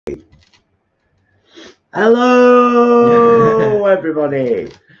Hello,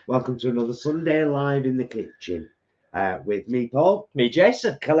 everybody. Welcome to another Sunday Live in the Kitchen with me, Paul. Me,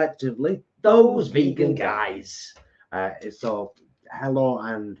 Jason. Collectively, those vegan guys. So, hello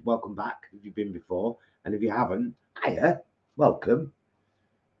and welcome back if you've been before. And if you haven't, hiya, welcome.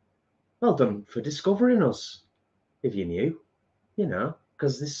 Well done for discovering us, if you knew,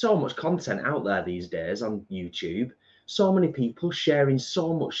 because there's so much content out there these days on YouTube, so many people sharing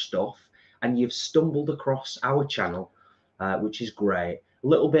so much stuff, and you've stumbled across our channel, which is great. A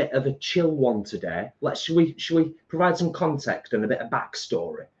little bit of a chill one today. Should we provide some context and a bit of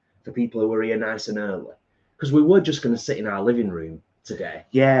backstory for people who are here nice and early? Because we were just going to sit in our living room today.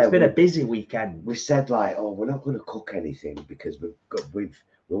 Yeah, it's been a busy weekend. We said we're not going to cook anything because we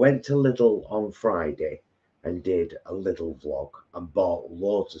went to Lidl on Friday and did a Lidl vlog and bought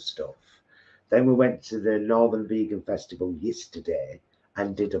loads of stuff. Then we went to the Northern Vegan Festival yesterday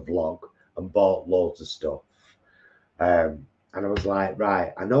and did a vlog and bought loads of stuff. And I was like,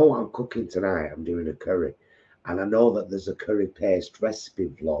 right, I know what I'm cooking tonight. I'm doing a curry. And I know that there's a curry paste recipe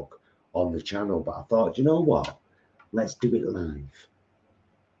vlog on the channel. But I thought, you know what? Let's do it live.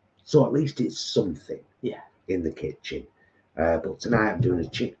 So at least it's something in the kitchen. But tonight I'm doing a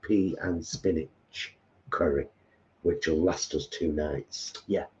chickpea and spinach curry, which will last us 2 nights.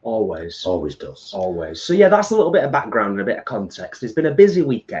 Yeah, always. Always does. Always. So yeah, that's a little bit of background and a bit of context. It's been a busy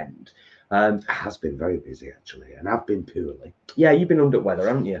weekend. It has been very busy actually, and I've been poorly. Yeah, you've been under weather,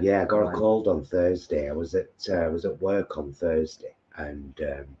 haven't you? Yeah, I got a cold on Thursday. I was at work on Thursday, and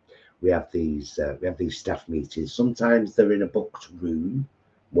we have these staff meetings. Sometimes they're in a booked room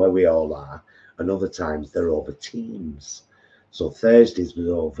where we all are, and other times they're over Teams. So Thursdays was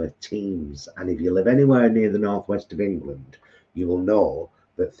over Teams, and if you live anywhere near the northwest of England, you will know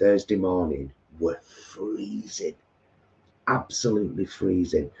that Thursday morning were freezing, absolutely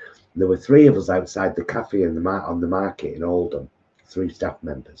freezing. There were 3 of us outside the cafe on the market in Oldham, 3 staff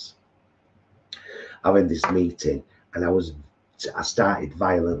members, having this meeting, and I started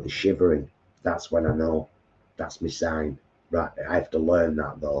violently shivering. That's when I know that's my sign. Right, I have to learn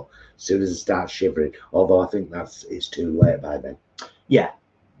that though. As soon as I start shivering, although I think it's too late by then. Yeah.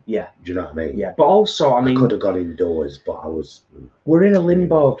 Do you know what I mean? Yeah, but also, I could have got indoors, but we're in a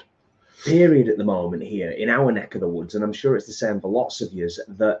limbo period at the moment here in our neck of the woods, and I'm sure it's the same for lots of yous,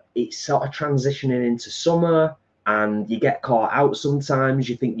 that it's sort of transitioning into summer, and you get caught out sometimes.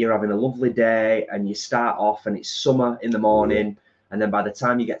 You think you're having a lovely day, and you start off, and it's summer in the morning. And then by the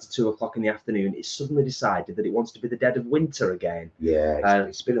time you get to 2 o'clock in the afternoon, it's suddenly decided that it wants to be the dead of winter again. Yeah,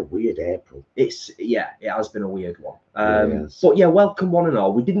 it's been a weird April. It has been a weird one. But yeah, welcome one and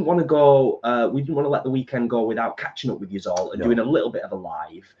all. We didn't want to let the weekend go without catching up with you all and doing a little bit of a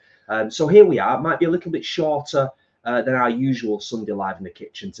live. So here we are. It might be a little bit shorter than our usual Sunday Live in the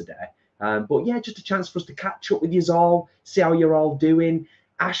Kitchen today. But yeah, just a chance for us to catch up with you all, see how you're all doing.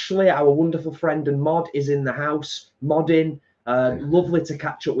 Ashley, our wonderful friend and mod, is in the house modding. Lovely to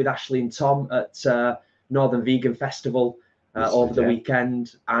catch up with Ashley and Tom at Northern Vegan Festival over the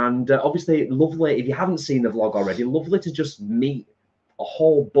weekend, and obviously lovely, if you haven't seen the vlog already, lovely to just meet a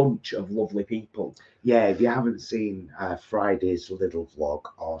whole bunch of lovely people. Yeah, if you haven't seen Friday's Lidl vlog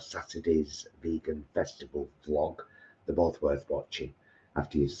or Saturday's Vegan Festival vlog, they're both worth watching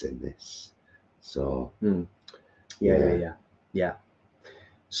after you've seen this. So yeah.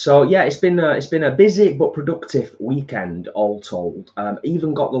 So yeah, it's been a busy but productive weekend, all told.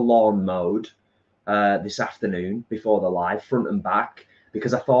 Even got the lawn mowed this afternoon before the live, front and back,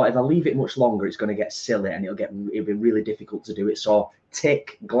 because I thought if I leave it much longer, it's going to get silly and it'll be really difficult to do it. So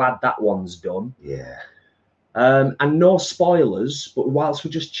glad that one's done. Yeah. And no spoilers, but whilst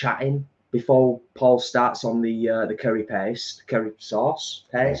we're just chatting before Paul starts on the curry sauce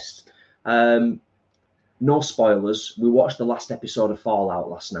paste. No spoilers. We watched the last episode of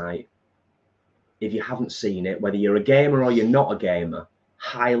Fallout last night. If you haven't seen it, whether you're a gamer or you're not a gamer,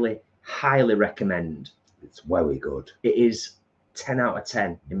 highly, highly recommend. It's very good. It is 10 out of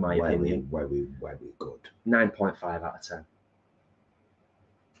 10 in my opinion. Very, very good. 9.5 out of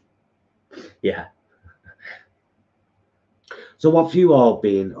 10. Yeah. So what have you all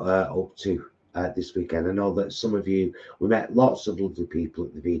been up to this weekend? I know that some of you, we met lots of lovely people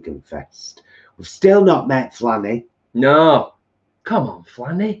at the Vegan Fest. We've still not met Flanny. No. Come on,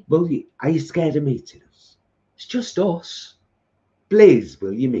 Flanny. Are you scared of meeting us? It's just us. Please,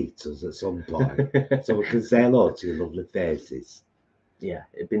 will you meet us at some point so we can say hello to your lovely faces? Yeah,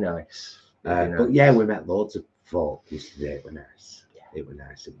 it'd be nice. But yeah, we met loads of folk yesterday. It was nice. It was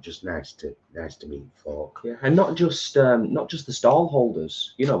nice. It was just nice to meet folk. Yeah, and not just the stall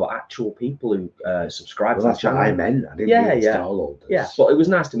holders, but actual people who subscribe to the That's channel. what I meant. I didn't mean stall holders. Yeah, but it was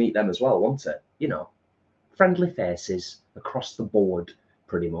nice to meet them as well, wasn't it? friendly faces across the board,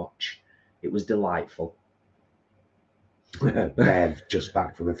 pretty much. It was delightful. Bev, just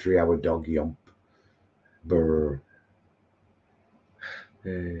back from a 3-hour dog yump. Brr.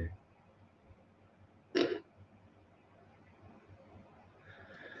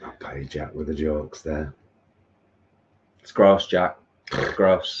 I'll pay Jack with the jokes there. It's gross, Jack. It's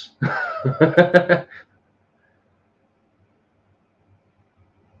gross.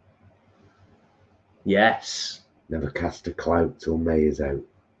 Yes. Never cast a clout till May is out.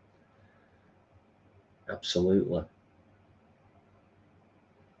 Absolutely.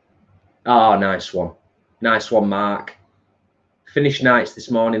 Oh, nice one. Nice one, Mark. Finished nights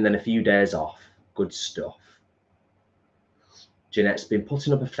this morning, then a few days off. Good stuff. Jeanette's been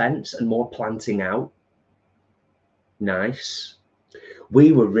putting up a fence and more planting out. Nice.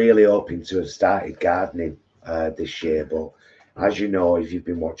 We were really hoping to have started gardening this year, but as you know, if you've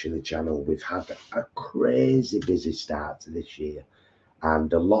been watching the channel, we've had a crazy busy start to this year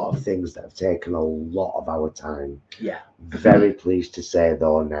and a lot of things that have taken a lot of our time. Yeah. Very pleased to say,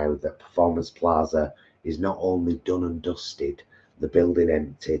 though, now that Performance Plaza is not only done and dusted, the building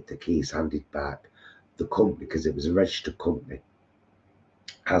emptied, the keys handed back, the company, because it was a registered company,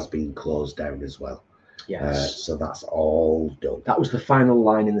 has been closed down as well. Yes. So that's all done. That was the final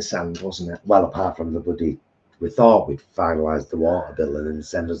line in the sand, wasn't it? Well, apart from the bloody, we thought we'd finalised the water bill and then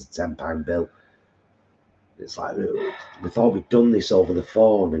send us a £10 bill. It's like, we thought we'd done this over the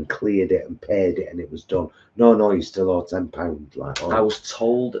phone and cleared it and paid it and it was done. No, you still owe £10. Like, oh, I was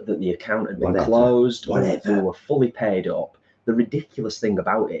told that the account had been Whatever. closed, Whatever. we were fully paid up. The ridiculous thing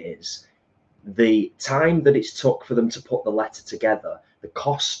about it is the time that it's took for them to put the letter together, the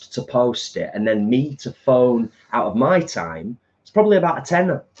cost to post it, and then me to phone out of my time, it's probably about a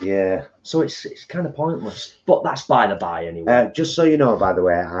tenner. yeah. So it's kind of pointless. But that's by the by anyway. Just so you know, by the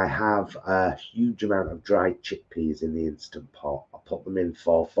way, I have a huge amount of dried chickpeas in the Instant Pot. I put them in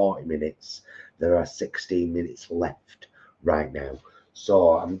for 40 minutes. There are 16 minutes left right now.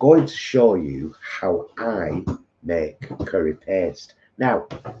 So I'm going to show you how I make curry paste. Now,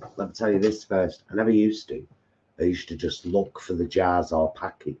 let me tell you this first. I never used to. I used to just look for the jars or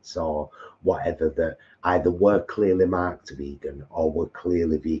packets or whatever that either were clearly marked vegan or were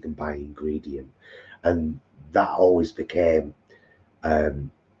clearly vegan by ingredient. And that always became not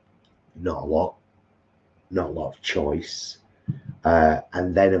a lot of choice.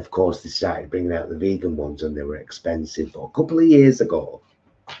 And then, of course, they started bringing out the vegan ones and they were expensive. But a couple of years ago,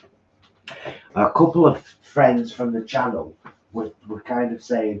 a couple of friends from the channel were kind of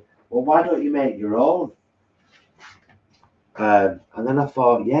saying, well, why don't you make your own? And then I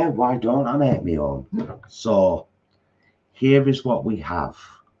thought, yeah, why don't I make my own? So here is what we have.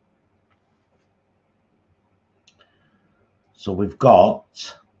 So we've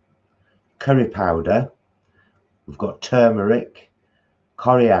got curry powder, we've got turmeric,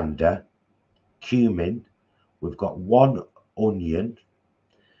 coriander, cumin, we've got 1 onion,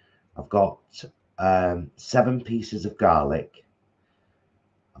 I've got 7 pieces of garlic,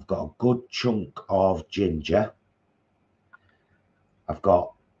 I've got a good chunk of ginger, I've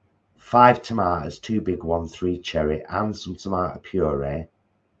got 5 tomatoes, 2 big ones, 3 cherry, and some tomato puree.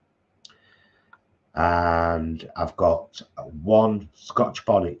 And I've got 1 Scotch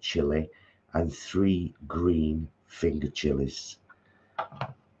bonnet chili and 3 green finger chilies.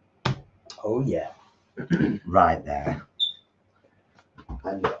 Oh, yeah. Right there.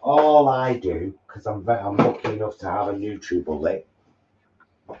 And all I do, because I'm lucky enough to have a NutriBullet,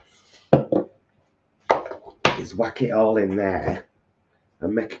 is whack it all in there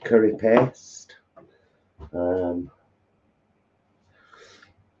and make a curry paste.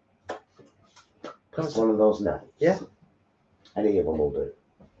 That's one of those knives. Yeah. Any of them will do.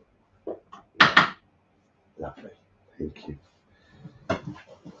 Lovely. Thank you.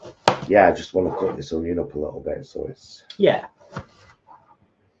 Yeah, I just want to cut this onion up a little bit so it's... Yeah.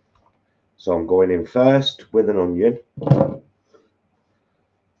 So I'm going in first with an onion.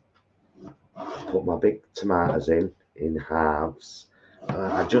 Put my big tomatoes in halves.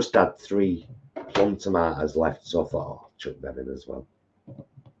 I just had 3 plum tomatoes left, so I thought, oh, I'll chuck them in as well.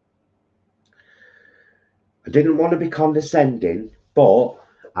 I didn't want to be condescending, but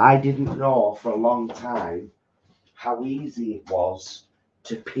I didn't know for a long time how easy it was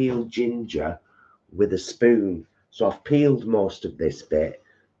to peel ginger with a spoon. So I've peeled most of this bit,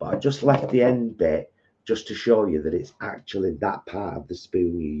 but I just left the end bit just to show you that it's actually that part of the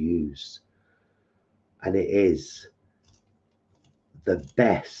spoon you use. And it is the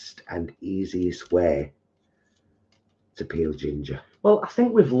best and easiest way to peel ginger. Well, I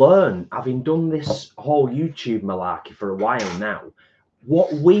think we've learned, having done this whole YouTube malarkey for a while now,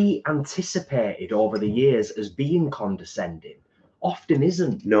 what we anticipated over the years as being condescending often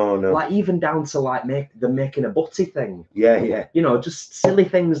isn't. No. Like even down to like making a butty thing. Yeah. You know, just silly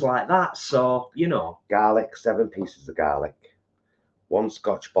things like that. So, you know. Garlic, 7 pieces of garlic. 1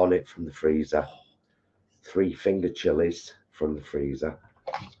 Scotch bonnet from the freezer. 3 finger chilies from the freezer.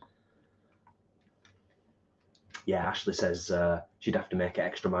 Yeah, Ashley says she'd have to make it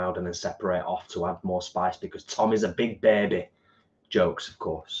extra mild and then separate off to add more spice because Tom is a big baby. Jokes, of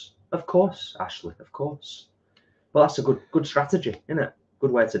course. Of course, Ashley, of course. Well, that's a good strategy, isn't it?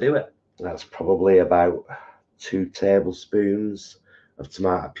 Good way to do it. That's probably about 2 tablespoons of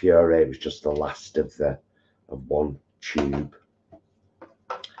tomato puree. It was just the last of 1 tube.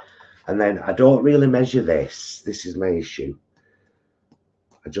 And then I don't really measure this. This is my issue.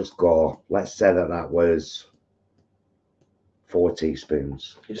 I just go, let's say that was 4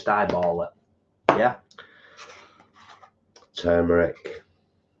 teaspoons. You just eyeball it. Yeah. Turmeric.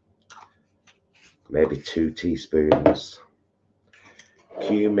 Maybe 2 teaspoons.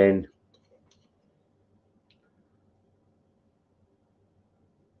 Cumin.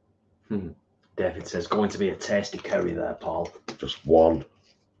 David says, going to be a tasty curry there, Paul. Just 1.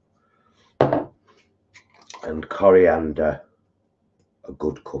 And coriander, a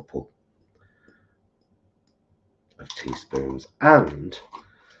good couple of teaspoons. And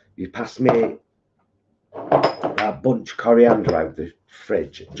you pass me that bunch of coriander out of the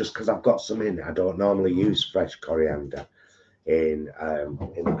fridge, just because I've got some in. I don't normally use fresh coriander in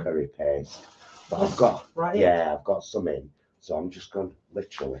the curry paste, but I've got I've got some in. So I'm just going I'm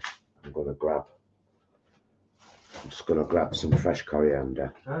just going to grab some fresh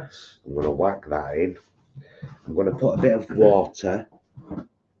coriander. Nice. I'm going to whack that in. I'm going to put a bit of water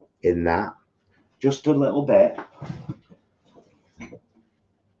in that, just a little bit.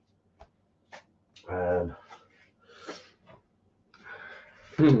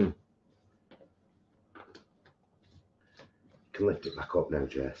 Can lift it back up now,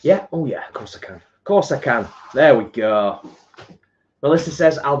 Jess. Yeah, oh yeah, of course I can. Of course I can. There we go. Melissa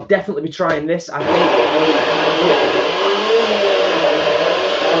says, I'll definitely be trying this. I think.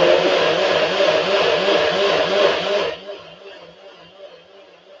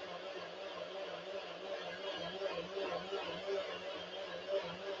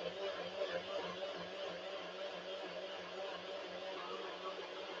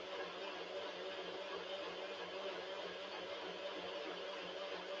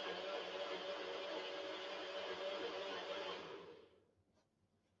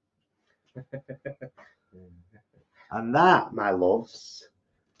 And that, my loves,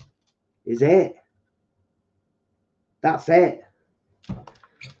 is it. That's it.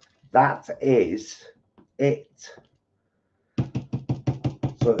 That is it.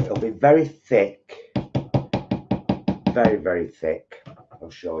 So it'll be very thick. Very, very thick. I'll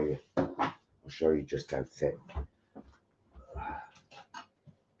show you. I'll show you just how thick.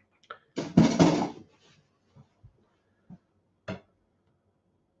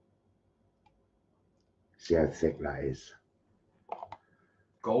 See how thick that is?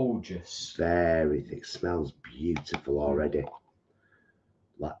 Gorgeous. Very thick. Smells beautiful already.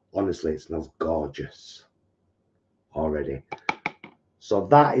 Like, honestly, it smells gorgeous already. So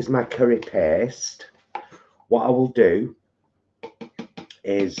that is my curry paste. What I will do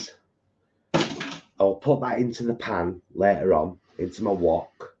is I'll put that into the pan later on, into my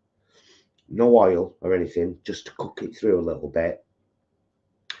wok. No oil or anything, just to cook it through a little bit.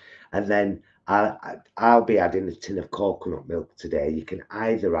 And then I'll be adding a tin of coconut milk today. You can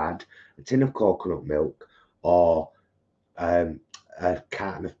either add a tin of coconut milk or a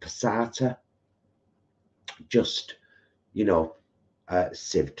carton of passata. Just, you know,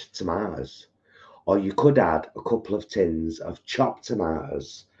 sieved tomatoes. Or you could add a couple of tins of chopped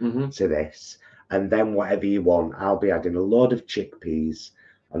tomatoes to this. And then whatever you want. I'll be adding a load of chickpeas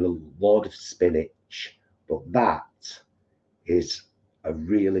and a load of spinach. But that is a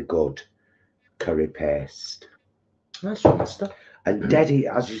really good curry paste. That's right stuff. And Daddy,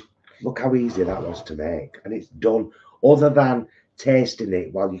 look how easy that was to make. And it's done. Other than tasting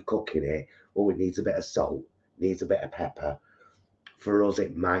it while you're cooking it, it needs a bit of salt, needs a bit of pepper. For us,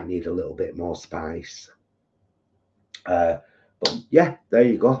 it might need a little bit more spice. But yeah, there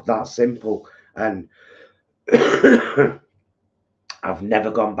you go. That's simple. And I've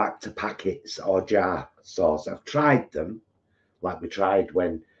never gone back to packets or jar sauce. I've tried them, like we tried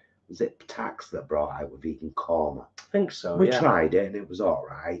when, was it Tax that brought out with vegan korma? I think so. We tried it and it was all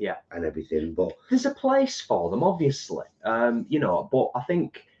right. Yeah. And everything, but there's a place for them, obviously. You know, but I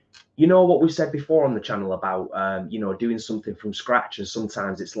think you know what we've said before on the channel about, you know, doing something from scratch, and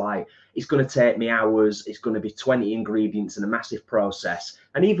sometimes it's like, it's going to take me hours, it's going to be 20 ingredients and a massive process.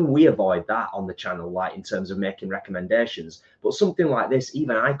 And even we avoid that on the channel, like in terms of making recommendations. But something like this,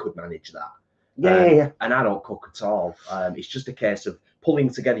 even I could manage that. Yeah. And I don't cook at all. It's just a case of pulling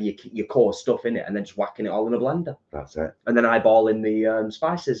together your core stuff in it and then just whacking it all in a blender. That's it. And then eyeballing the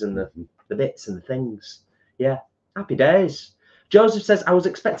spices and the bits and the things. Yeah, happy days. Joseph says, I was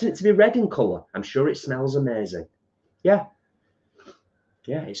expecting it to be red in colour. I'm sure it smells amazing. Yeah.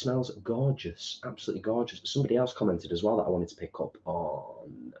 Yeah, it smells gorgeous. Absolutely gorgeous. Somebody else commented as well that I wanted to pick up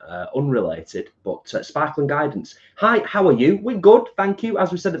on, unrelated, but Sparkling Guidance. Hi, how are you? We're good, thank you.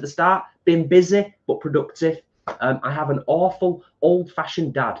 As we said at the start, been busy but productive. I have an awful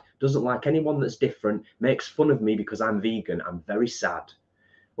old-fashioned dad. Doesn't like anyone that's different. Makes fun of me because I'm vegan. I'm very sad.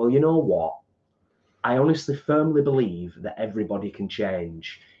 Well, you know what? I honestly firmly believe that everybody can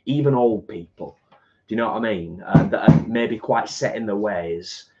change, even old people. Do you know what I mean? That are maybe quite set in their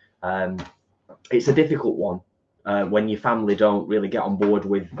ways. It's a difficult one when your family don't really get on board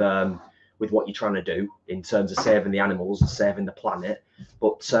with what you're trying to do in terms of saving the animals and saving the planet.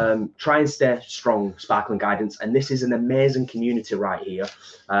 But try and stay strong, Sparkling Guidance. And this is an amazing community right here.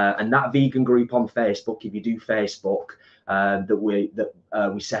 And that vegan group on Facebook, if you do Facebook, that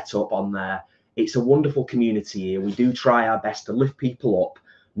we set up on there. It's a wonderful community here. We do try our best to lift people up,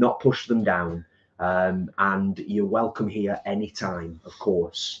 not push them down. And you're welcome here anytime, of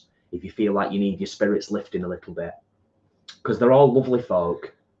course, if you feel like you need your spirits lifting a little bit. Because they're all lovely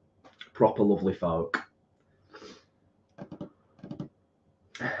folk, proper lovely folk.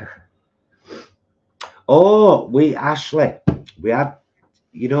 Oh, Ashley, we had,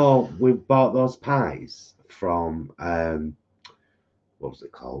 you know, we bought those pies from, what was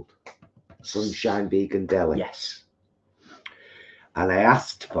it called? Sunshine Vegan Deli. Yes. And I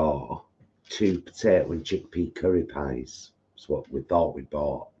asked for 2 potato and chickpea curry pies. That's what we thought we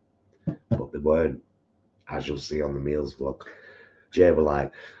bought, but they weren't, as you'll see on the meals vlog. Jay were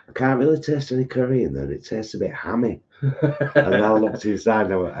like, I can't really taste any curry in there. It tastes a bit hammy. And then I looked inside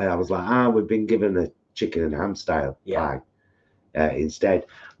and I was like, we've been given a chicken and ham style pie instead.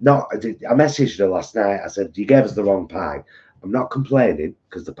 I messaged her last night. I said, you gave us the wrong pie. I'm not complaining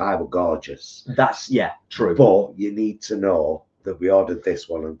because the pie was gorgeous. That's, true. But you need to know that we ordered this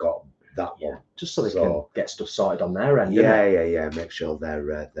one and got that one. Just so they can get stuff sorted on their end. Yeah. Make sure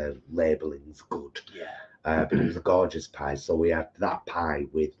their labelling's good. Yeah. But it was a gorgeous pie. So we had that pie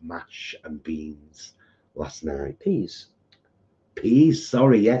with mash and beans last night. Peas,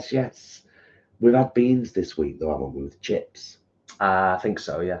 sorry, yes. We've had beans this week though, haven't we, with chips? I think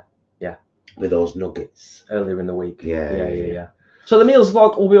so, yeah. With those nuggets. Earlier in the week. Yeah. So the meals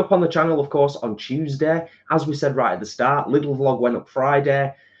vlog will be up on the channel, of course, on Tuesday. As we said right at the start, Lidl vlog went up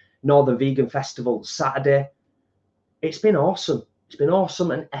Friday, Northern Vegan Festival Saturday. It's been awesome. It's been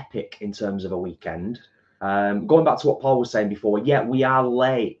awesome and epic in terms of a weekend. Going back to what Paul was saying before, we are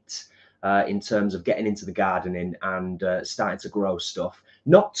late in terms of getting into the gardening and starting to grow stuff.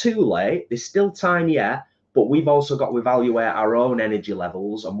 Not too late. There's still time yet, but we've also got to evaluate our own energy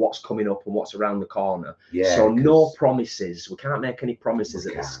levels and what's coming up and what's around the corner. Yeah. So no promises. We can't make any promises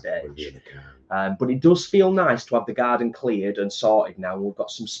at this stage. Really can't. But it does feel nice to have the garden cleared and sorted now. We've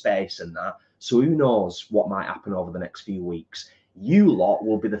got some space and that. So who knows what might happen over the next few weeks. You lot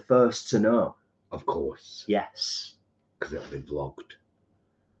will be the first to know. Of course. Yes. Because it'll be vlogged.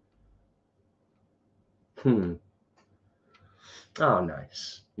 Oh,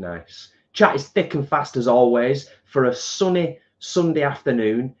 nice. Chat is thick and fast as always for a sunny Sunday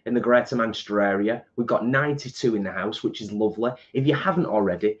afternoon in the Greater Manchester area. We've got 92 in the house, which is lovely. If you haven't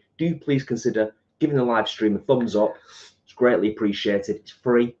already, do please consider giving the live stream a thumbs up. It's greatly appreciated. It's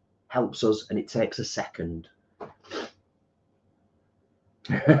free, helps us, and it takes a second.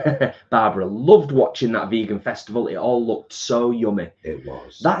 Barbara loved watching that vegan festival. It all looked so yummy. It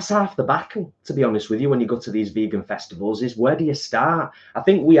was. That's half the battle, to be honest with you, when you go to these vegan festivals, is where do you start? I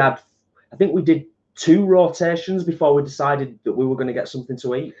think we did 2 rotations before we decided that we were going to get something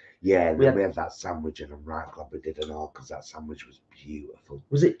to eat. Yeah, and then we had that sandwich, and I'm right glad we did it all because that sandwich was beautiful.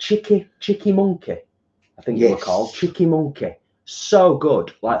 Was it Chicky Monkey? I think they were called Chicky Monkey. So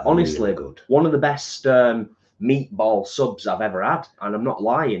good. Like, honestly, really good. One of the best meatball subs I've ever had, and I'm not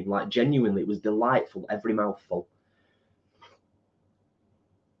lying. Like, genuinely, it was delightful. Every mouthful.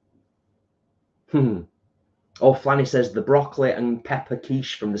 Oh, Flanny says the broccoli and pepper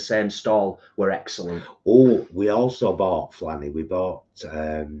quiche from the same stall were excellent. Oh, we also bought, Flanny, we bought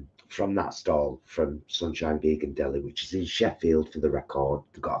from that stall from Sunshine Vegan Deli, which is in Sheffield for the record.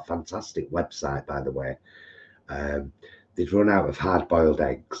 They've got a fantastic website, by the way. They they'd run out of hard-boiled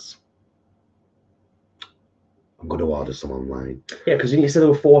eggs. I'm going to order some online. Yeah, because you said there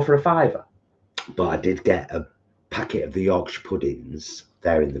were 4 for a £5. But I did get a packet of the Yorkshire puddings.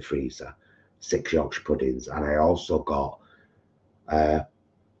 They're in the freezer. 6 Yorkshire puddings. And I also got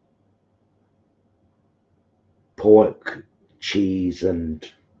pork, cheese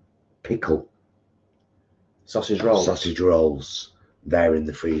and pickle. Sausage rolls. Sausage rolls. They're in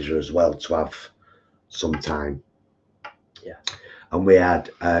the freezer as well to have some time. Yeah. And we had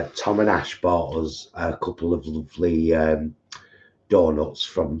Tom and Ash bought us a couple of lovely donuts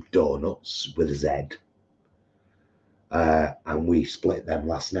from Donuts with a Z. And we split them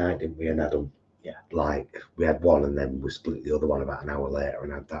last night, didn't we? And had them. Yeah. Like, we had one and then we split the other one about an hour later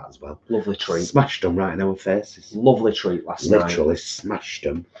and had that as well. Lovely treat. Smashed them right in our faces. Lovely treat last night. Literally smashed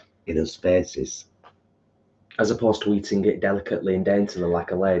them in our faces. As opposed to eating it delicately and daintily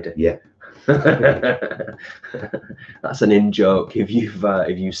like a lady. Yeah. That's an in-joke if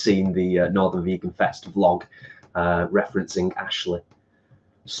you've seen the Northern Vegan Fest vlog referencing Ashley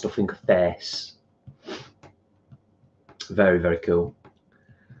stuffing her face. Very, very cool.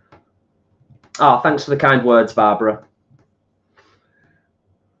 Oh, thanks for the kind words, Barbara.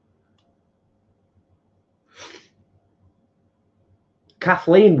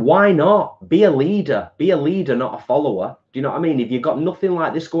 Kathleen, why not? Be a leader. Be a leader, not a follower. Do you know what I mean? If you've got nothing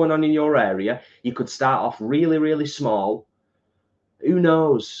like this going on in your area, you could start off really, really small. Who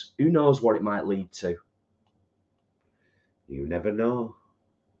knows? Who knows what it might lead to? You never know.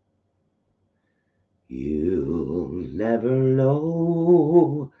 You'll never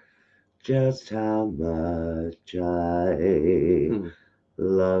know just how much I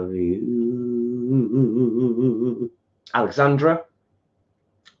love you. Alexandra.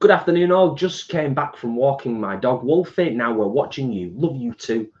 Good afternoon all. Just came back from walking my dog Wolfie. Now we're watching you. Love you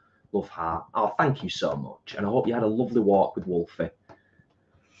too. Love heart. Oh, thank you so much. And I hope you had a lovely walk with Wolfie.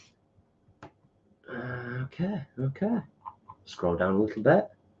 Okay. Scroll down a little bit.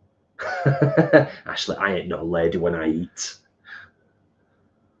 Ashley, I ain't no lady when I eat.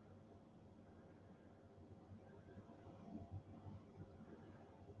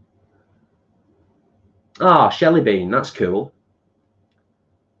 Ah, Shelly Bean. That's cool.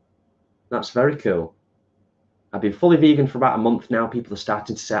 That's very cool. I've been fully vegan for about a month now. People are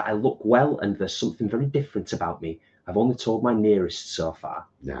starting to say I look well and there's something very different about me. I've only told my nearest so far.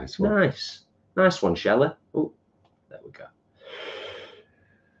 Nice one. Nice one, Shelley. Oh, there we go.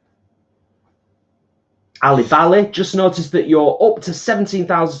 Ali Valley, just noticed that you're up to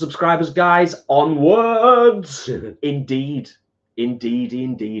 17,000 subscribers, guys. Onwards. Indeed.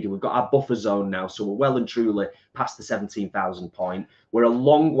 We've got our buffer zone now, so we're well and truly past the 17,000 point. We're a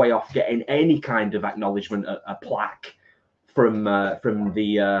long way off getting any kind of acknowledgement, a plaque from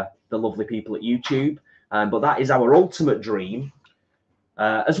the lovely people at YouTube. But that is our ultimate dream,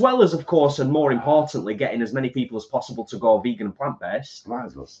 as well as, of course, and more importantly, getting as many people as possible to go vegan and plant-based. Might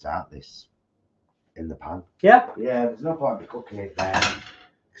as well start this in the pan. Yeah. Yeah, there's no point in cooking it there. You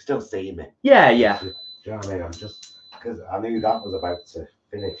can still see me. Yeah. Do you know what I mean? I'm just... because I knew that was about to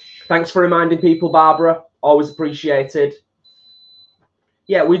finish. Thanks for reminding people, Barbara. Always appreciated.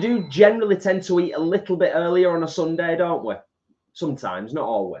 Yeah, we do generally tend to eat a little bit earlier on a Sunday, don't we? Sometimes, not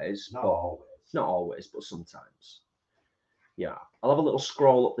always. Not always. Not always, but sometimes. Yeah, I'll have a little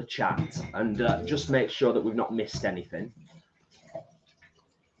scroll up the chat and just make sure that we've not missed anything.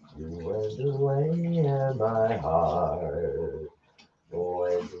 You went away in my heart.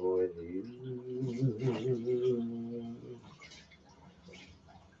 Always with you.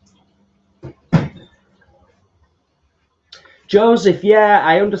 Joseph, yeah,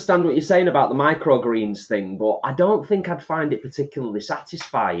 I understand what you're saying about the microgreens thing, but I don't think I'd find it particularly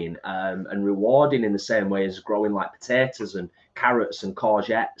satisfying and rewarding in the same way as growing like potatoes and carrots and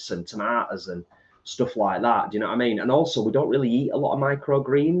courgettes and tomatoes and stuff like that. Do you know what I mean? And also, we don't really eat a lot of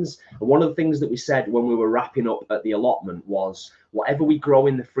microgreens. And one of the things that we said when we were wrapping up at the allotment was whatever we grow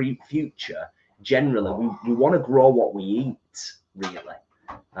in the future, generally, we want to grow what we eat, really,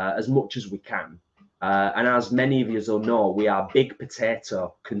 as much as we can. And as many of you will know, we are big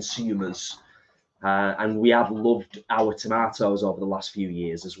potato consumers, and we have loved our tomatoes over the last few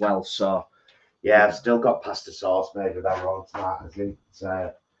years as well. So, yeah, I've still got pasta sauce made with our own tomatoes in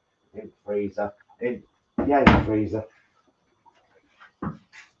freezer. In the freezer.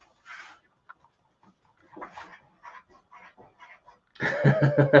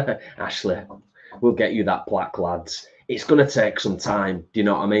 Ashley, we'll get you that plaque, lads. It's going to take some time. Do you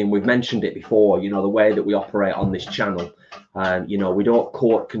know what I mean? We've mentioned it before, you know, the way that we operate on this channel. You know, we don't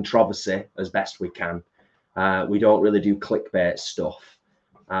court controversy as best we can. We don't really do clickbait stuff.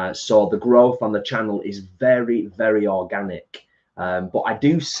 So the growth on the channel is very, very organic. But I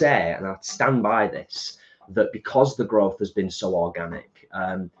do say, and I stand by this, that because the growth has been so organic,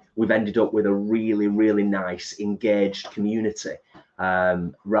 we've ended up with a really, really nice, engaged community,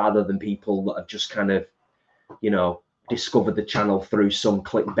 rather than people that have just kind of, you know, discovered the channel through some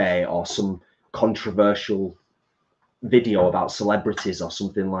clickbait or some controversial video about celebrities or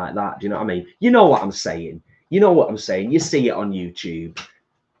something like that. Do you know what I mean? You know what I'm saying. You know what I'm saying. You see it on YouTube.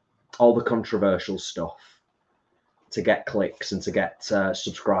 All the controversial stuff to get clicks and to get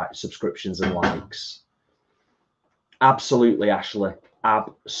subscriptions and likes. Absolutely, Ashley.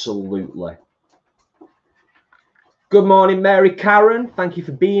 Absolutely. Good morning, Mary Karen. Thank you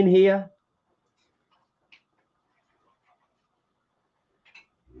for being here.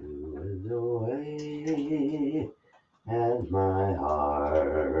 You is away, and my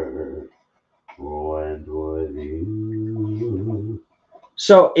heart went with you.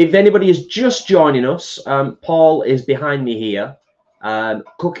 So if anybody is just joining us, Paul is behind me here,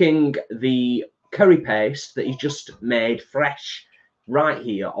 cooking the curry paste that he's just made fresh right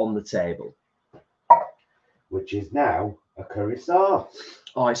here on the table. Which is now a curry sauce.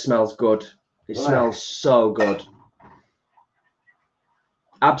 Oh, it smells good. It smells so good.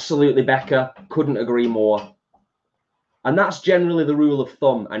 Absolutely, Becca. Couldn't agree more. And that's generally the rule of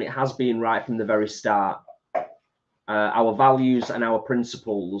thumb, and it has been right from the very start. Our values and our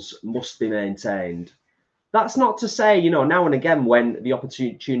principles must be maintained. That's not to say, you know, now and again when the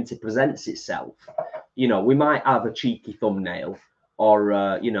opportunity presents itself, you know, we might have a cheeky thumbnail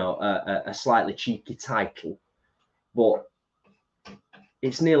or, you know, a slightly cheeky title, but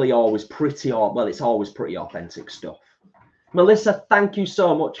it's nearly always pretty, well, it's always pretty authentic stuff. Melissa, thank you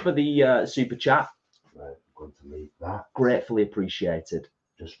so much for the super chat. Right, going to leave that. Gratefully appreciated.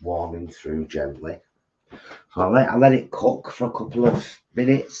 Just warming through gently. So I let it cook for a couple of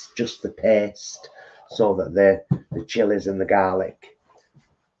minutes, just the paste, so that the chilies and the garlic.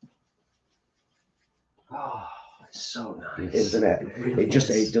 Oh, it's so nice, isn't it? It really it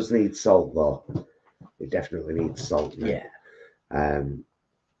is. Does need salt though. It definitely needs salt. Yeah.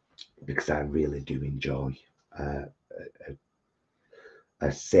 Because I really do enjoy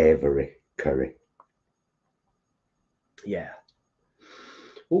a savoury curry. Yeah.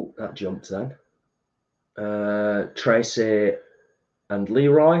 Oh, that jumped then. Tracy and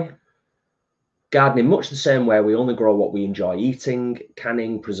Leroy. Gardening much the same way. We only grow what we enjoy eating,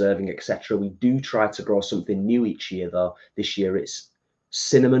 canning, preserving, etc. We do try to grow something new each year, though. This year it's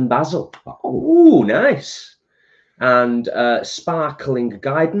cinnamon basil. Oh, nice. And sparkling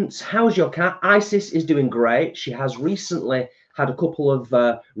guidance. How's your cat? Isis is doing great. She has recently had a couple of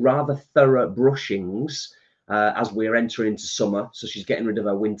rather thorough brushings as we're entering into summer. So she's getting rid of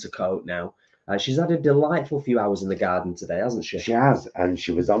her winter coat now. She's had a delightful few hours in the garden today, hasn't she? She has, and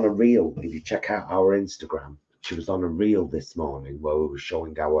she was on a reel. If you check out our Instagram, she was on a reel this morning where we were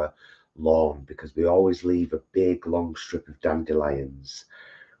showing our lawn, because we always leave a big long strip of dandelions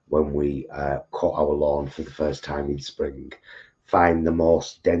when we cut our lawn for the first time in spring. Find the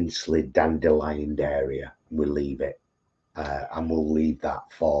most densely dandelioned area, and we leave it, and we'll leave that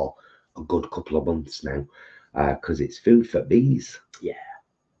for a good couple of months now, because it's food for bees. Yeah.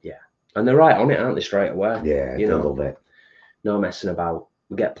 And they're right on it, aren't they, straight away? Yeah, you know, love it. No messing about.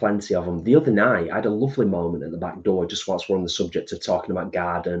 We get plenty of them. The other night, I had a lovely moment at the back door, just whilst we're on the subject of talking about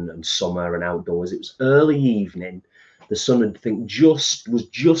garden and summer and outdoors. It was early evening. The sun was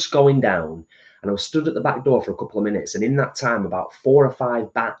just going down, and I was stood at the back door for a couple of minutes. And in that time, about 4 or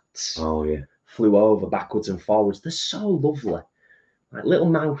 5 bats flew over backwards and forwards. They're so lovely, like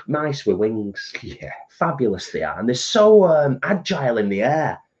little mice with wings. Yeah, fabulous they are, and they're so agile in the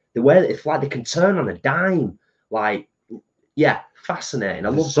air. The way that it's like they can turn on a dime, like, yeah, fascinating.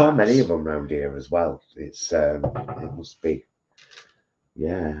 There's so many of them around here as well. It's it must be,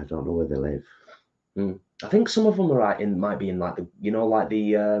 yeah, I don't know where they live. I think some of them are might be in like the, you know, like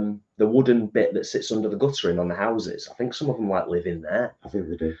the wooden bit that sits under the guttering on the houses. I think some of them like live in there. I think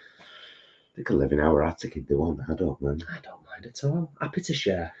they do. They can live in our attic if they want. I don't mind. I don't mind at all. Happy to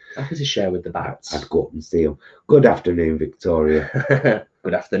share. Happy to share with the bats. I'd go up and see them. Good afternoon, Victoria.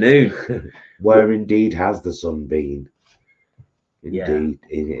 Good afternoon. Where indeed has the sun been? Indeed,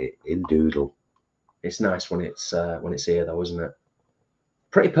 in Doodle. It's nice when it's here, though, isn't it?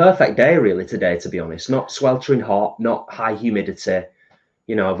 Pretty perfect day, really, today, to be honest. Not sweltering hot, not high humidity.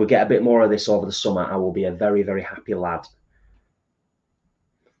 You know, if we get a bit more of this over the summer, I will be a very, very happy lad.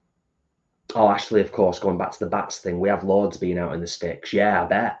 Oh, Ashley, of course, going back to the bats thing, we have loads being out in the sticks. Yeah,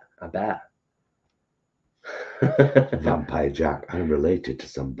 I bet. Vampire Jack, I'm related to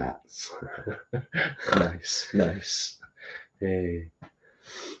some bats. Nice. Hey.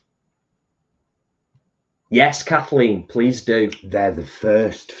 Yes, Kathleen, please do. They're the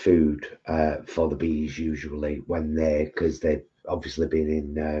first food for the bees usually because they've obviously been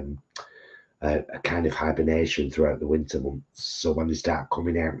in a kind of hibernation throughout the winter months. So when they start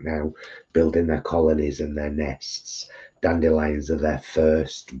coming out now, building their colonies and their nests, dandelions are their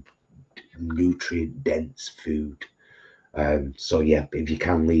first nutrient-dense food. So yeah, if you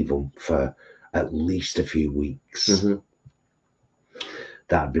can leave them for at least a few weeks,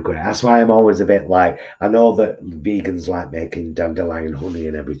 that'd be great. That's why I'm always a bit like, I know that vegans like making dandelion honey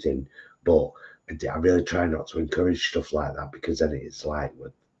and everything, but I really try not to encourage stuff like that, because then it's like,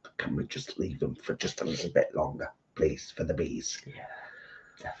 well, can we just leave them for just a little bit longer, please, for the bees? Yeah,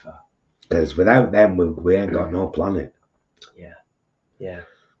 definitely. Because without them, we ain't got no planet. Yeah, yeah.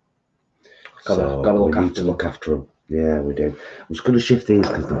 We need to look after them. Yeah, we do. I'm just going to shift these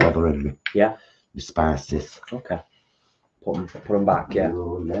because they're bothering me. Yeah. The spices. Okay. Put them back, yeah.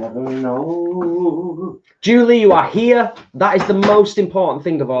 You'll never know. Julie, you are here. That is the most important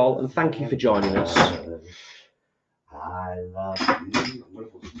thing of all, and thank you for joining us. I love you. I'm going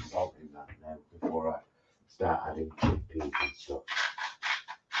to put some salt in that now before I start adding chickpeas and stuff.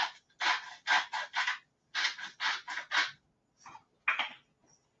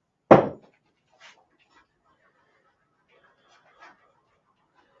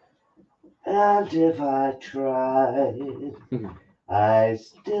 And if I tried, I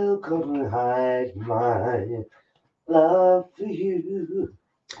still couldn't hide my love for you.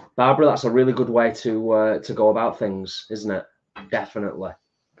 Barbara, that's a really good way to go about things, isn't it? Definitely.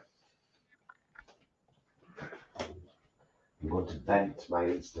 I'm going to vent my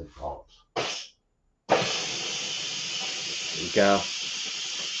Instant Pot. There you go.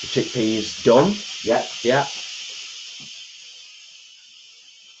 The chickpeas done. Yeah. Yeah.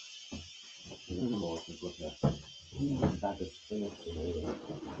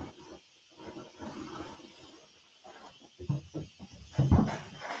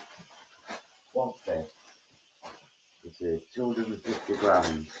 One thing. This is 250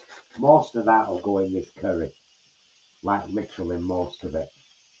 grams. Most of that will go in this curry. Like literally most of it.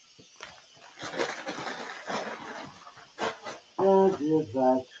 And if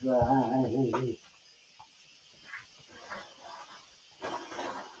I try.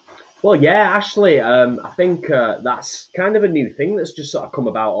 Well, yeah, Ashley, I think that's kind of a new thing that's just sort of come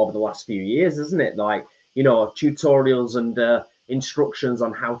about over the last few years, isn't it? Like, you know, tutorials and instructions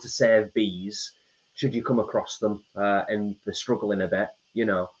on how to save bees, should you come across them and they're struggling a bit, you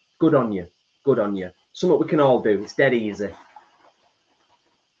know, good on you. Good on you. Something we can all do. It's dead easy.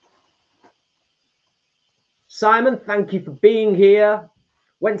 Simon, thank you for being here.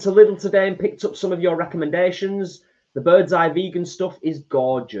 Went to Lidl today and picked up some of your recommendations. The bird's eye vegan stuff is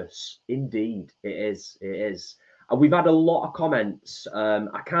gorgeous. Indeed, it is. It is. And we've had a lot of comments.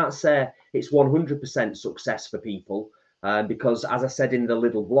 I can't say it's 100% success for people because, as I said in the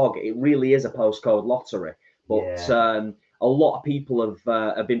little vlog, it really is a postcode lottery. But a lot of people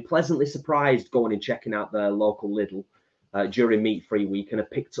have been pleasantly surprised going and checking out their local Lidl during Meat Free Week and have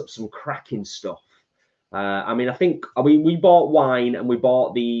picked up some cracking stuff. I mean, I think we bought wine and we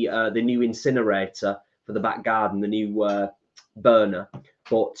bought the new incinerator for the back garden, the new burner.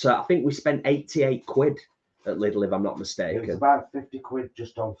 But I think we spent 88 quid at Lidl, if I'm not mistaken. It was about 50 quid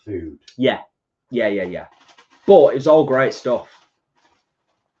just on food. Yeah. But it's all great stuff.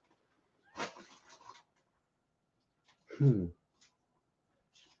 I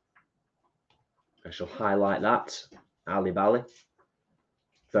shall highlight that. Ali Bally.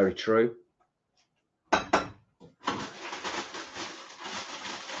 Very true.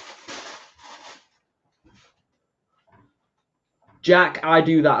 Jack, I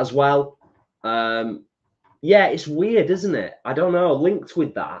do that as well. Yeah, it's weird, isn't it? I don't know. Linked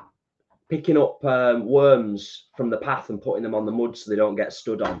with that, picking up worms from the path and putting them on the mud so they don't get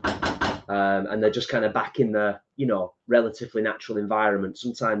stood on. And they're just kind of back in the, you know, relatively natural environment.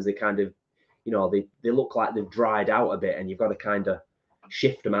 Sometimes they kind of, you know, they look like they've dried out a bit and you've got to kind of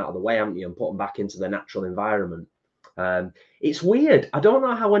shift them out of the way, haven't you, and put them back into their natural environment. It's weird. I don't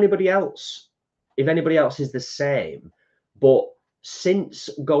know how anybody else, if anybody else is the same, but since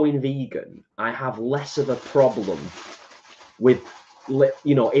going vegan, I have less of a problem with,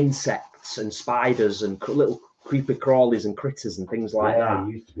 you know, insects and spiders and little creepy crawlies and critters and things like that. I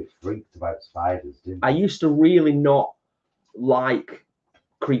used to be freaked about spiders, didn't I used to really not like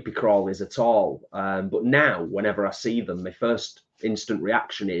creepy crawlies at all. But now, whenever I see them, my first instant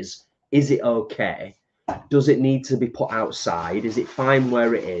reaction is it okay? Does it need to be put outside? Is it fine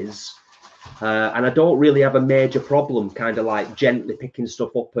where it is? And I don't really have a major problem kind of like gently picking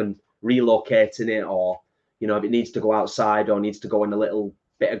stuff up and relocating it, or, you know, if it needs to go outside or needs to go in a little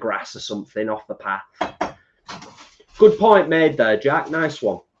bit of grass or something off the path. Good point made there, Jack. Nice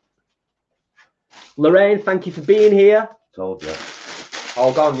one. Lorraine, thank you for being here. Told you.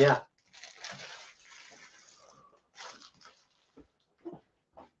 All gone, yeah.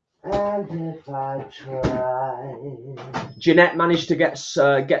 And if I try. Jeanette managed to get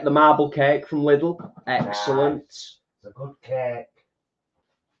the marble cake from Lidl. Excellent. It's a good cake.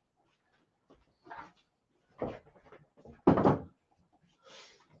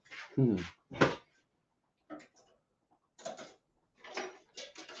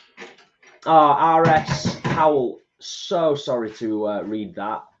 Oh, RS Howell, so sorry to read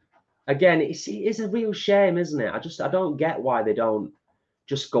that. Again, it's a real shame, isn't it? I don't get why they don't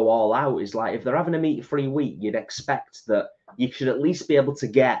just go all out. It's like if they're having a meat-free week, you'd expect that you should at least be able to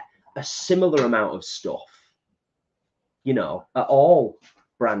get a similar amount of stuff, you know, at all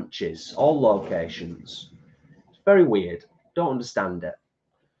branches, all locations. It's very weird. Don't understand it.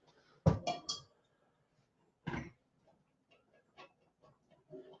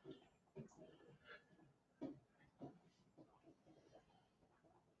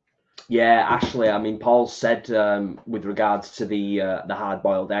 Yeah, Ashley. I mean, Paul said with regards to the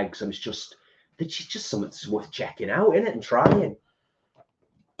hard-boiled eggs, and it's just something that's worth checking out, isn't it, and trying.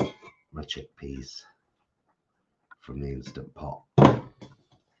 My chickpeas from the Instant Pot.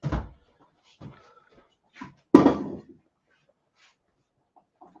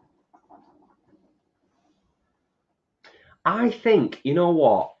 I think, you know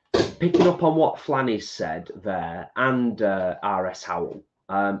what, picking up on what Flanny said there and RS Howell,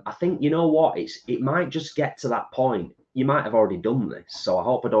 I think, you know what, it might just get to that point. You might have already done this, so I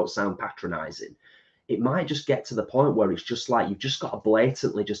hope I don't sound patronizing. It might just get to the point where it's just like you've just got to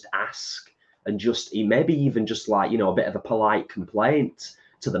blatantly just ask and just maybe even just like, you know, a bit of a polite complaint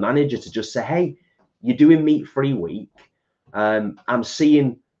to the manager to just say, hey, you're doing meat-free week. I'm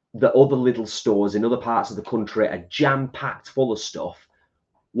seeing the other little stores in other parts of the country are jam-packed full of stuff.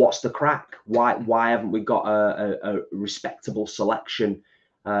 What's the crack? Why haven't we got a respectable selection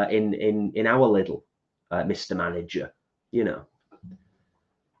in our Lidl, Mr. Manager? You know.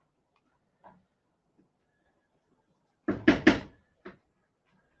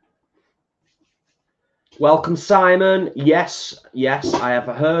 Welcome, Simon. Yes, I have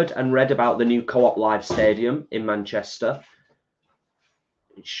heard and read about the new Co-op Live Stadium in Manchester.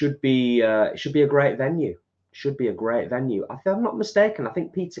 It should be a great venue. Should be a great venue. If I'm not mistaken, I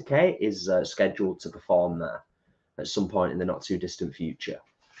think Peter Kay is scheduled to perform there at some point in the not too distant future.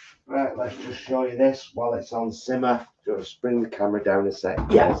 Right, let's just show you this while it's on simmer. Just bring the camera down a sec,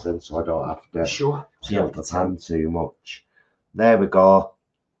 Jason, so I don't have to tilt the pan too much. There we go.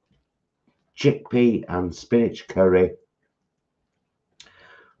 Chickpea and spinach curry,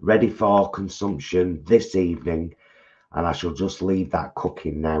 ready for consumption this evening, and I shall just leave that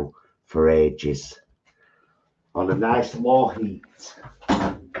cooking now for ages on a nice low heat.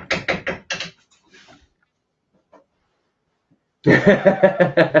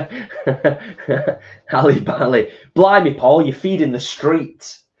 Ali Bally, blimey, Paul, you're feeding the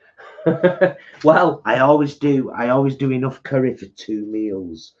streets. Well, I always do enough curry for 2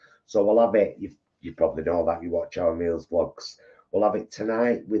 meals. So we'll have it, you probably know that, you watch our meals vlogs. We'll have it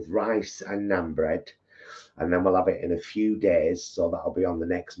tonight with rice and naan bread, and then we'll have it in a few days, so that'll be on the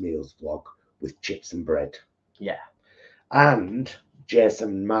next meals vlog with chips and bread. Yeah. And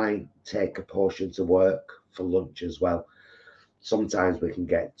Jason might take a portion to work for lunch as well. Sometimes we can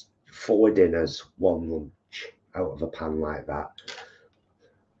get 4 dinners, 1 lunch out of a pan like that.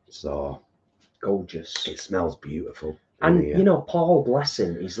 So gorgeous. It smells beautiful. And, you know, Paul, bless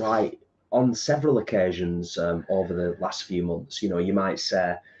him, he's like, on several occasions over the last few months, you know, you might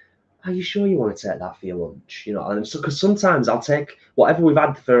say, are you sure you want to take that for your lunch? You know, and so, because sometimes I'll take whatever we've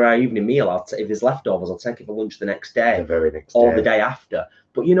had for our evening meal, if there's leftovers, I'll take it for lunch the next day. The very next or day. The day after.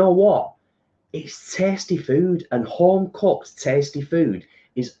 But you know what? It's tasty food, and home-cooked tasty food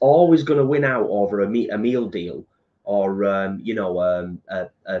is always going to win out over a meal deal or, you know,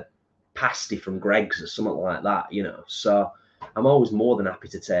 a pasty from Greg's or something like that, you know. So I'm always more than happy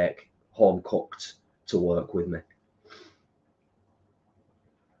to take home cooked to work with me.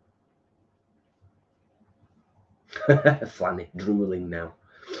 Flanny drooling now.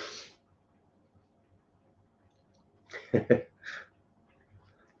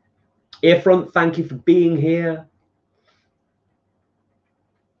 Earfront, thank you for being here.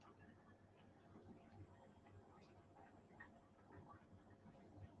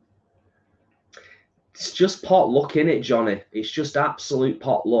 It's just potluck, innit, Johnny? It's just absolute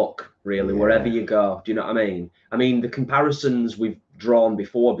potluck, really, wherever you go. Do you know what I mean? I mean, the comparisons we've drawn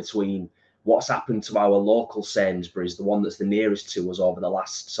before between what's happened to our local Sainsbury's, the one that's the nearest to us over the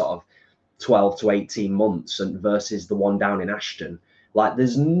last sort of 12 to 18 months and versus the one down in Ashton. Like,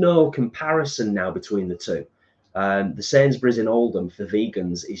 there's no comparison now between the two. The Sainsbury's in Oldham for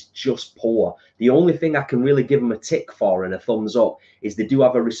vegans is just poor. The only thing I can really give them a tick for and a thumbs up is they do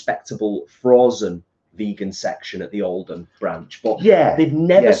have a respectable frozen vegan section at the Oldham branch, but yeah, they've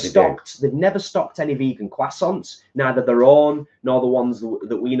never stocked. They've never stocked any vegan croissants, neither their own nor the ones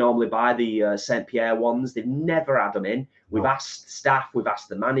that we normally buy, the Saint Pierre ones. They've never had them in. We've asked staff, we've asked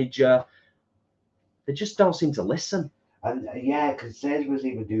the manager. They just don't seem to listen. And yeah, because Sainsbury's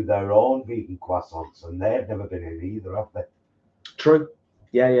even do their own vegan croissants, and they've never been in either, have they? True.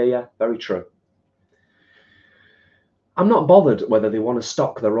 Yeah. Very true. I'm not bothered whether they want to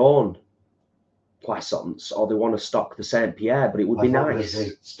stock their own croissants or they want to stock the Saint Pierre, but it would be nice.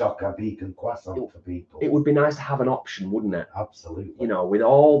 They stock a vegan croissant for people. It would be nice to have an option, wouldn't it? Absolutely. You know, with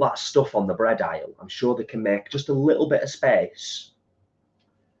all that stuff on the bread aisle, I'm sure they can make just a little bit of space.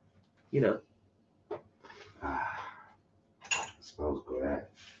 You know. Smells great.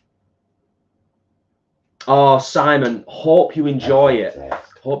 Oh, Simon, hope you enjoy it.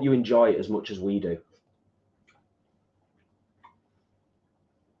 Hope you enjoy it as much as we do.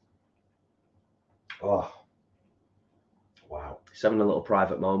 Oh, wow. He's having a little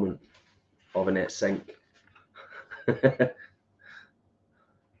private moment over Nate's sink.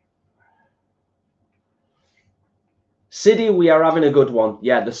 Siddy, we are having a good one.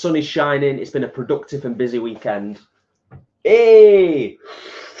 Yeah, the sun is shining. It's been a productive and busy weekend. Hey!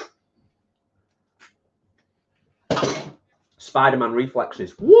 Spider-Man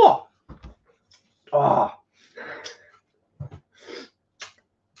reflexes. What? Oh.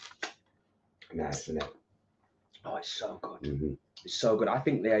 Nice, isn't it? Oh, it's so good. Mm-hmm. It's so good. I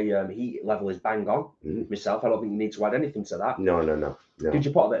think the heat level is bang on. Myself, I don't think you need to add anything to that. No. Did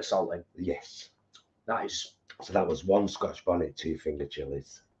you put a bit of salt in? Yes. That is. So that was 1 Scotch bonnet, 2 finger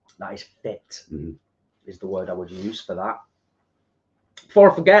chilies. That is fit. Is the word I would use for that. Before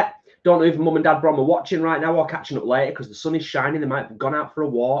I forget, don't know if Mum and Dad Brom are watching right now or catching up later because the sun is shining. They might have gone out for a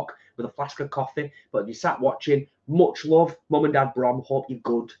walk with a flask of coffee. But if you sat watching, much love, Mum and Dad Brom. Hope you're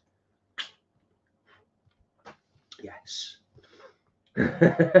good. Yes.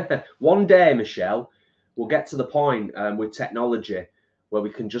 One day, Michelle, we'll get to the point with technology where we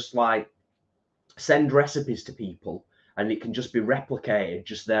can just like send recipes to people and it can just be replicated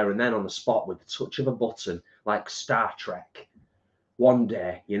just there and then on the spot with the touch of a button, like Star Trek. One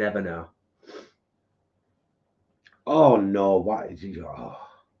day, you never know. Oh no! What is you? Oh,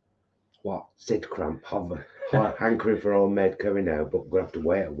 what? Sid cramp, hankering for homemade curry now, but we're gonna have to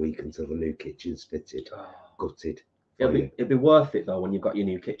wait a week until the new kitchen's fitted. Gutted. It'll be worth it though when you've got your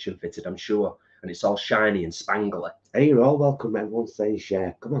new kitchen fitted, I'm sure, and it's all shiny and spangly. Hey, you're all welcome. Everyone say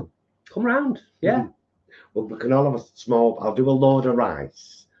share. Come on, come round. Yeah. Well, we can all have a small. I'll do a load of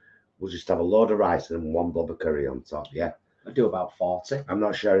rice. We'll just have a load of rice and 1 blob of curry on top. Yeah. I do about 40. I'm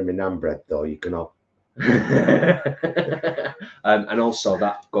not sharing my naan bread though. You can all. And also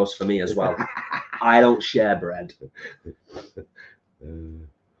that goes for me as well. I don't share bread.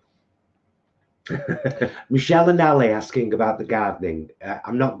 Michelle and Ali asking about the gardening.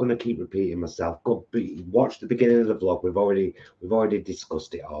 I'm not going to keep repeating myself. Go watch the beginning of the vlog. We've already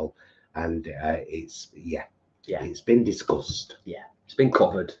discussed it all, and it's been discussed. Yeah, it's been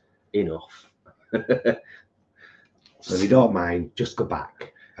covered enough. So if you don't mind, just go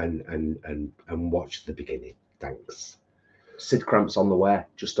back and watch the beginning. Thanks. Sid cramps on the way,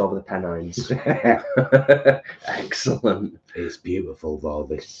 just over the Pennines. Excellent. It's beautiful though.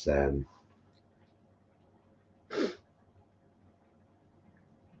 This.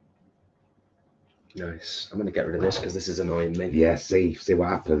 Nice. I'm going to get rid of this because this is annoying me. Yeah. See what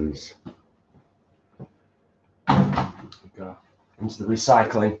happens. Go into the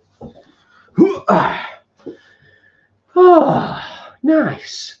recycling. Oh,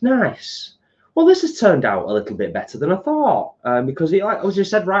 nice. Well, this has turned out a little bit better than I thought, because like as you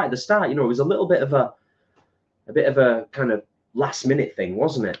said right at the start, you know, it was a little bit of a kind of last minute thing,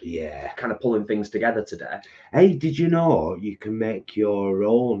 wasn't it? Yeah. Kind of pulling things together today. Hey, did you know you can make your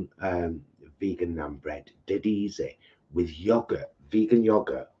own vegan naan bread dead easy with yogurt, vegan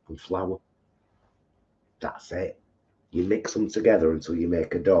yogurt and flour? That's it. You mix them together until you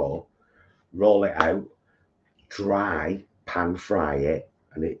make a dough, roll it out, dry, pan fry it,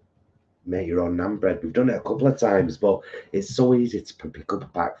 and it make your own naan bread. We've done it a couple of times, but it's so easy to pick up a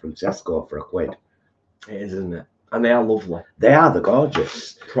pack from Tesco for £1. It is, isn't it? And they are lovely. They're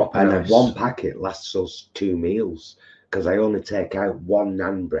gorgeous. Proper and nice. 1 packet lasts us 2 meals because I only take out 1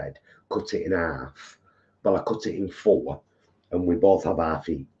 naan bread, cut it in half. Well, I cut it in 4, and we both have half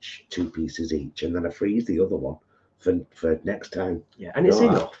each, 2 pieces each, and then I freeze the other one for next time. Yeah, and it's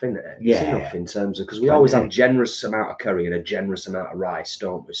enough, isn't it? Yeah, it's enough in terms of, because we always have a generous amount of curry and a generous amount of rice,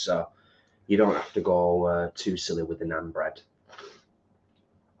 don't we? So you don't have to go too silly with the naan bread.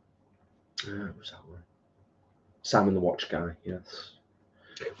 What's that one? Simon the Watch Guy, yes.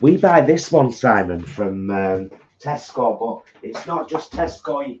 We buy this one, Simon, from Tesco, but it's not just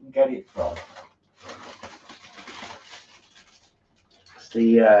Tesco you can get it from. It's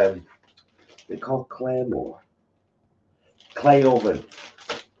they're called Claymore. Clay Oven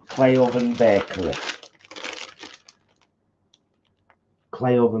Bakery.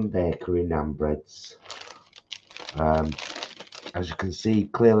 Clay Oven Bakery naan breads. As you can see,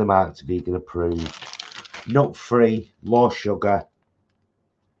 clearly marked vegan approved, nut free, low sugar,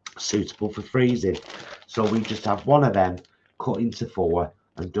 suitable for freezing. So we just have one of them cut into 4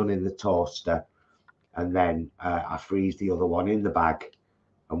 and done in the toaster, and then I freeze the other one in the bag,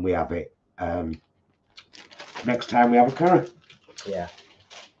 and we have it next time we have a curry. Yeah,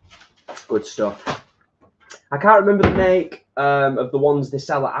 good stuff. I can't remember the make of the ones they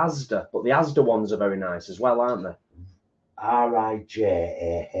sell at Asda, but the Asda ones are very nice as well, aren't they?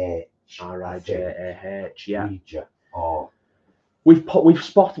 R-I-J-A-H. R-I-J-A-H, yeah. Oh. We've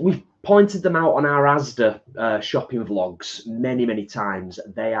pointed them out on our Asda shopping vlogs many times.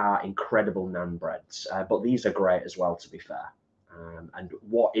 They are incredible naan breads, but these are great as well, to be fair. And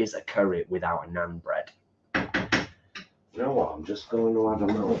what is a curry without a naan bread? You know what? I'm just going to add a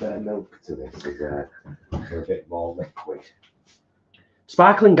little bit of milk to this for a bit more liquid.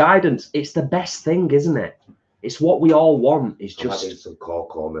 Sparkling guidance. It's the best thing, isn't it? It's what we all want. It's just adding some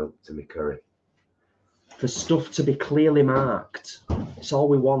cocoa milk to my curry. For stuff to be clearly marked. It's all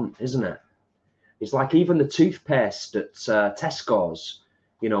we want, isn't it? It's like even the toothpaste at Tesco's.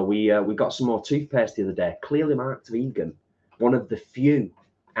 You know, we got some more toothpaste the other day, clearly marked vegan. One of the few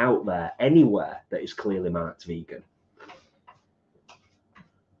out there anywhere that is clearly marked vegan.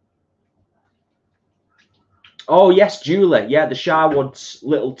 Oh yes, Julie. Yeah, the Sharwood's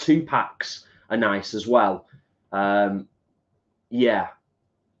little 2-packs are nice as well. Yeah.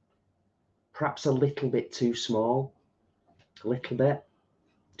 Perhaps a little bit too small. A little bit.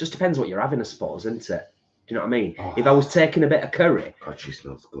 Just depends what you're having, I suppose, isn't it? Do you know what I mean? Oh. If I was taking a bit of curry, God, she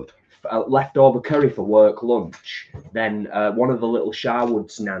smells good. Leftover curry for work lunch, then one of the little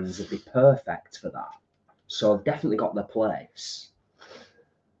Sharwood's naans would be perfect for that. So I've definitely got their place,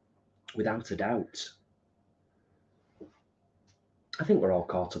 without a doubt. I think we're all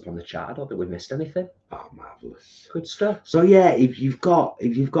caught up on the chat. I don't think we've missed anything. Oh, marvellous. Good stuff. So yeah, if you've got a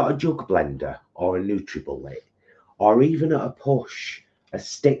jug blender or a NutriBullet, or even at a push, a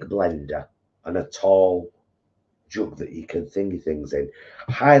stick blender and a tall jug that you can thingy things in,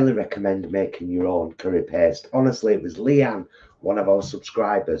 highly recommend making your own curry paste. Honestly, it was Leanne, one of our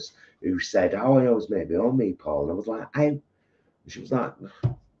subscribers, who said, "Oh, I always make my own meatball." And I was like, she was like,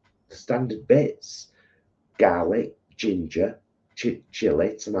 standard bits: garlic, ginger,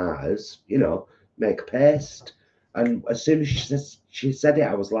 chili, tomatoes, you know, make a paste. And as soon as she said it,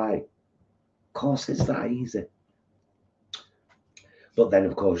 I was like, of course it's that easy. But then,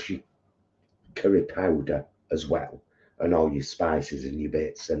 of course, you curry powder as well, and all your spices and your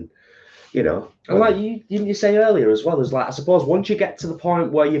bits, and you know. And like you say earlier as well, is like, I suppose once you get to the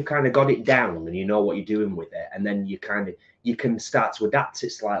point where you've kind of got it down and you know what you're doing with it, and then you can start to adapt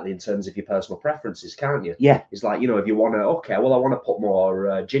it slightly in terms of your personal preferences, can't you? Yeah. It's like, you know, if you want to, okay, well, I want to put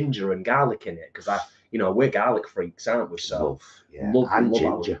more ginger and garlic in it, because we're garlic freaks, aren't we? So love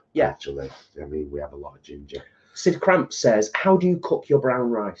ginger. Yeah, actually, I mean, we have a lot of ginger. Sid Cramp says, how do you cook your brown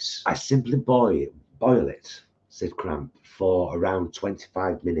rice? I simply boil it, Sid Cramp, for around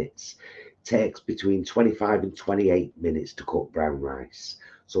 25 minutes. It takes between 25 and 28 minutes to cook brown rice,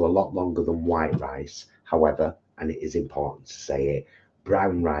 so a lot longer than white rice. However, and it is important to say it,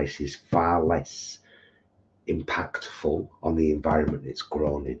 brown rice is far less impactful on the environment it's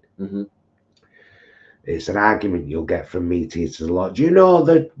grown in. Mm-hmm. It's an argument you'll get from meat eaters a lot. Do you know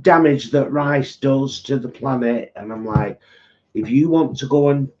the damage that rice does to the planet? And I'm like, if you want to go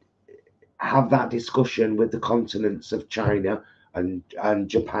and have that discussion with the continents of China and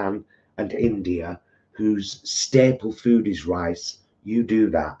Japan and India, whose staple food is rice, you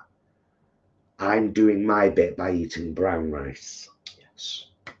do that. I'm doing my bit by eating brown rice.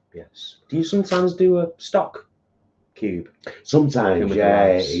 Yes. Do you sometimes do a stock cube? Sometimes,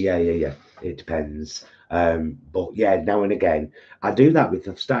 yeah. It depends. But yeah, now and again, I've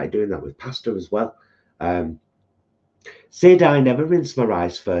started doing that with pasta as well. Sid, I never rinse my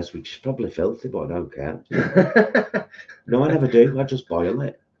rice first, which is probably filthy, but I don't care. No, I never do. I just boil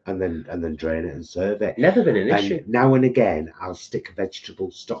it and then drain it and serve it. Never been an issue. Now and again, I'll stick a vegetable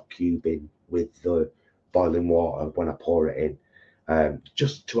stock cube in with the boiling water when I pour it in,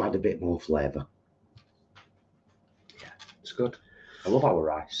 just to add a bit more flavour. Yeah, it's good. I love our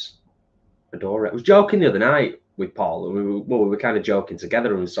rice. Adore it. I was joking the other night with Paul, and we were kind of joking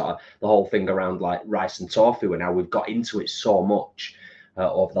together, and sort of the whole thing around like rice and tofu, and how we've got into it so much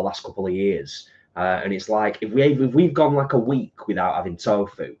over the last couple of years. And it's like if we've gone like a week without having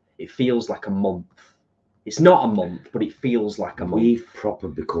tofu, it feels like a month. It's not a month, but it feels like a month. We've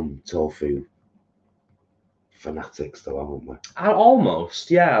properly become tofu fanatics, though, haven't we? Almost,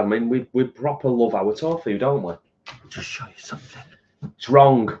 yeah. I mean, we proper love our tofu, don't we? I'll just show you something. It's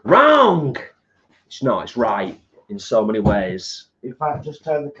wrong. Wrong! It's not, it's right in so many ways. In fact, just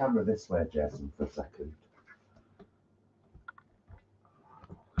turn the camera this way, Jason, for a second.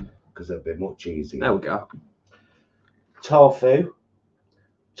 Because it'll be much easier. There we go. Tofu.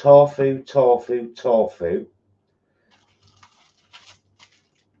 Tofu, tofu, tofu.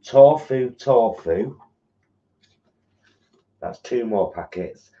 Tofu, tofu. That's 2 more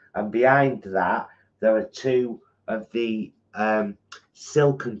packets. And behind that, there are 2 of the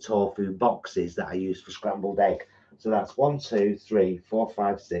silken tofu boxes that I use for scrambled egg. So that's 1, 2, 3, 4,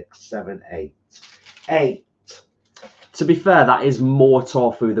 5, 6, 7, 8. 8. To be fair, that is more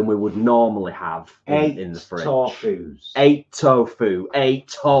tofu than we would normally have in the fridge. 8 tofus. 8 tofu.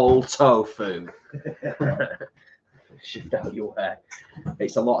 8 whole tofu. Shift out your way.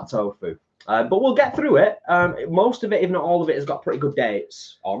 It's a lot of tofu. But we'll get through it. Most of it, if not all of it, has got pretty good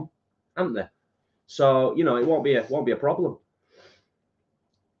dates on, haven't they? So, you know, it won't be a problem.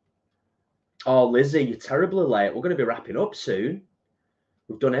 Oh, Lizzie, you're terribly late. We're going to be wrapping up soon.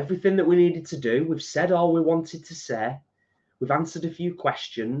 We've done everything that we needed to do. We've said all we wanted to say. We've answered a few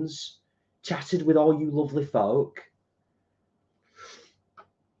questions, chatted with all you lovely folk.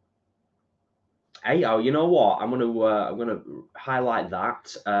 Hey, oh, you know what? I'm gonna highlight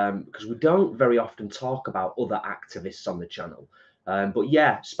that because we don't very often talk about other activists on the channel. But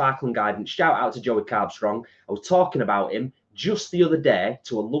yeah, Sparkling Guidance. Shout out to Joey Carbstrong. I was talking about him just the other day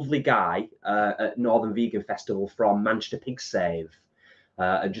to a lovely guy at Northern Vegan Festival from Manchester Pig Save,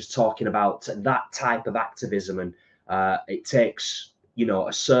 and just talking about that type of activism. And it takes, you know,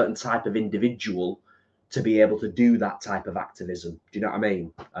 a certain type of individual to be able to do that type of activism. Do you know what I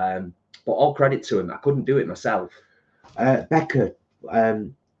mean? But all credit to him. I couldn't do it myself. Becca,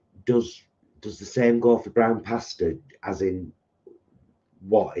 does the same go for brown pasta, as in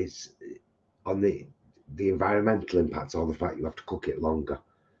what is on the environmental impact, or the fact you have to cook it longer?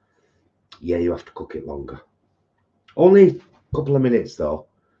 Yeah, you have to cook it longer. Only a couple of minutes though.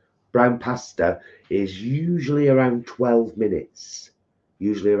 Brown pasta is usually around 12 minutes,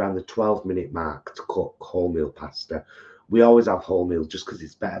 usually around the 12-minute mark to cook wholemeal pasta. We always have wholemeal just because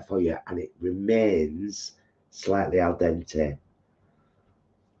it's better for you, and it remains slightly al dente,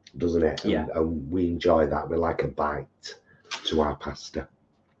 doesn't it? Yeah. And we enjoy that. We like a bite to our pasta.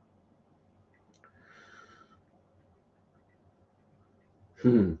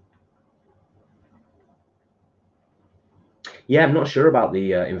 Yeah, I'm not sure about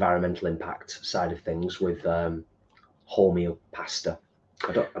the environmental impact side of things with wholemeal pasta.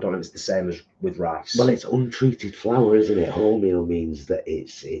 I don't know if it's the same as with rice. Well, it's untreated flour, isn't it? Wholemeal means that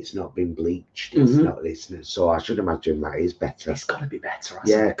it's not been bleached. It's not. So I should imagine that is better. It's got to be better.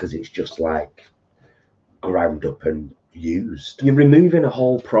 Yeah, because it's just like ground up and used. You're removing a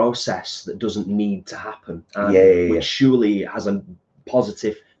whole process that doesn't need to happen. Which surely has a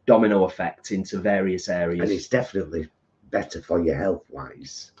positive domino effect into various areas. And it's definitely better for your health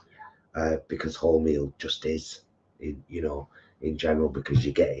wise, because wholemeal just is, in general, because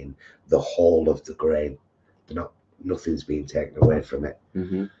you're getting the whole of the grain. Nothing's being taken away from it.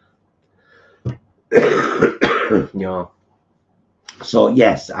 Yeah. So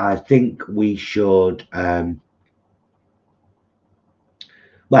yes, I think we should.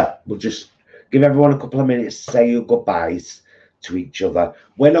 Well, we'll just give everyone a couple of minutes to say your goodbyes to each other.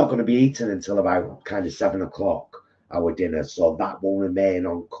 We're not going to be eating until about kind of 7 o'clock, our dinner, so that will remain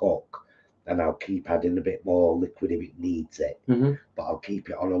on cook, and I'll keep adding a bit more liquid if it needs it. But I'll keep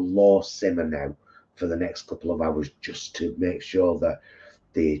it on a low simmer now for the next couple of hours, just to make sure that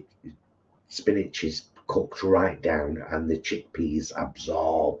the spinach is cooked right down and the chickpeas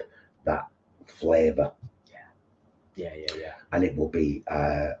absorb that flavour. Yeah. And it will be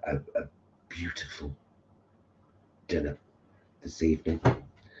a beautiful dinner this evening.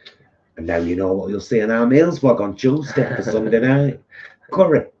 And now you know what you'll see in our meals vlog on Tuesday for Sunday night.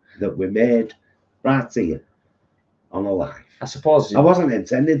 Curry that we made right here on a live. I suppose I wasn't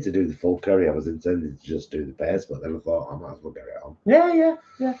intending to do the full curry. I was intending to just do the base, but then I thought I might as well get it on. Yeah.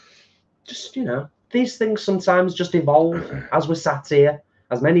 Just, these things sometimes just evolve as we're sat here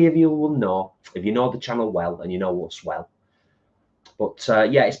as many of you will know, if you know the channel well and you know us well. But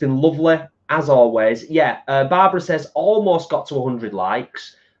yeah, it's been lovely as always. Yeah, Barbara says almost got to 100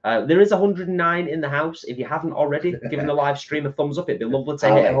 likes. There is 109 in the house. If you haven't already, given the live stream a thumbs up. It'd be lovely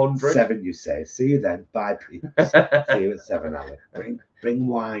to hit 100. 7, you say. See you then. Bye, peeps. See you at 7, Ali. Bring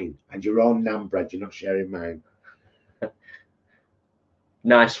wine and your own naan bread. You're not sharing mine.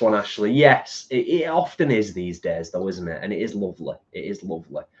 Nice one, Ashley. Yes, it often is these days, though, isn't it? And it is lovely. It is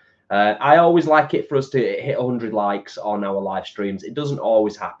lovely. I always like it for us to hit 100 likes on our live streams. It doesn't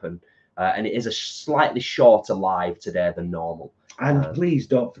always happen. And it is a slightly shorter live today than normal. And please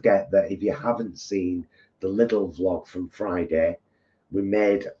don't forget that if you haven't seen the little vlog from Friday, we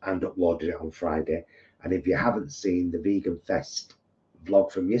made and uploaded it on Friday. And if you haven't seen the Vegan Fest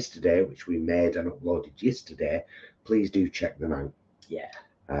vlog from yesterday, which we made and uploaded yesterday, please do check them out. Yeah,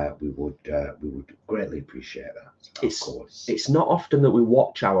 we would greatly appreciate that. Of course, it's not often that we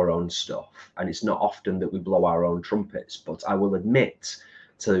watch our own stuff, and it's not often that we blow our own trumpets. But I will admit,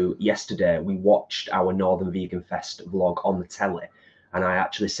 to yesterday we watched our Northern Vegan Fest vlog on the telly, and I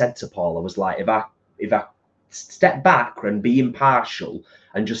actually said to Paul, I was like, if I step back and be impartial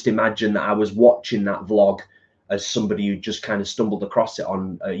and just imagine that I was watching that vlog as somebody who just kind of stumbled across it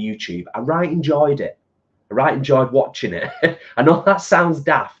on YouTube, I right enjoyed it. I enjoyed watching it. I know that sounds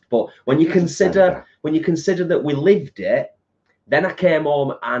daft, but when you consider that we lived it, then I came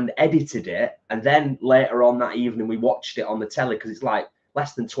home and edited it, and then later on that evening we watched it on the telly because it's like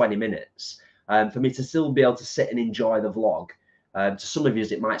less than 20 minutes. For me to still be able to sit and enjoy the vlog. To some of you,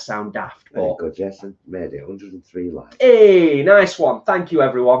 it might sound daft, but very good. Yes, and made it 103 likes. Hey, nice one. Thank you,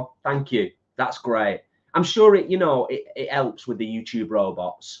 everyone. Thank you. That's great. I'm sure it helps with the YouTube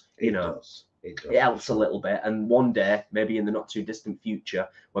robots. It does. It helps a little bit, and one day, maybe in the not too distant future,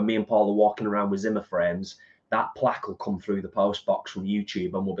 when me and Paul are walking around with Zimmer frames, that plaque will come through the post box from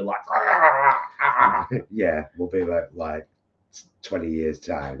YouTube, and we'll be like, yeah, we'll be like 20 years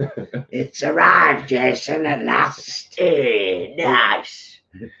time. It's arrived, Jason, at last. Hey, nice.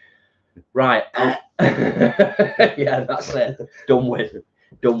 Right. Yeah, that's it. Done with.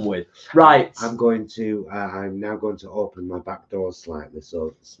 Right. I'm now going to open my back door slightly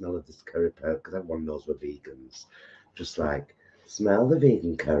so the smell of this curry perk, because everyone knows we're vegans. Just like, smell the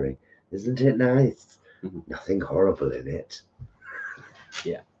vegan curry. Isn't it nice? Nothing horrible in it.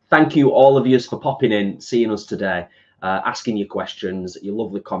 Yeah. Thank you all of you for popping in, seeing us today, asking your questions, your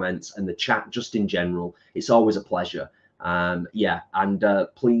lovely comments, and the chat just in general. It's always a pleasure. Yeah, and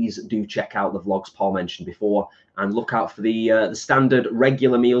please do check out the vlogs Paul mentioned before, and look out for the standard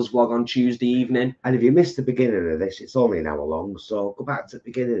regular meals vlog on Tuesday evening. And if you missed the beginning of this, it's only an hour long, so go back to the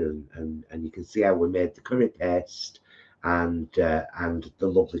beginning and you can see how we made the curry paste and the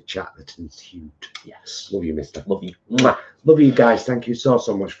lovely chat that ensued. Yes, love you, mister. Love you. Mwah. Love you guys. Thank you so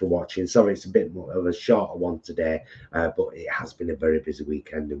much for watching. Sorry it's a bit more of a shorter one today, but it has been a very busy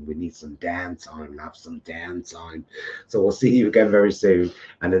weekend and we need some downtime. Have some downtime. So we'll see you again very soon,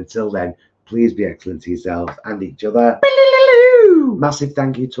 and until then, please be excellent to yourselves and each other. Massive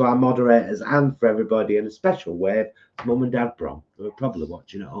thank you to our moderators and for everybody, and a special wave to Mum and Dad Brom, who are probably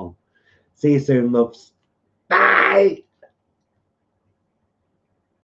watching at home. See you soon, loves. Bye.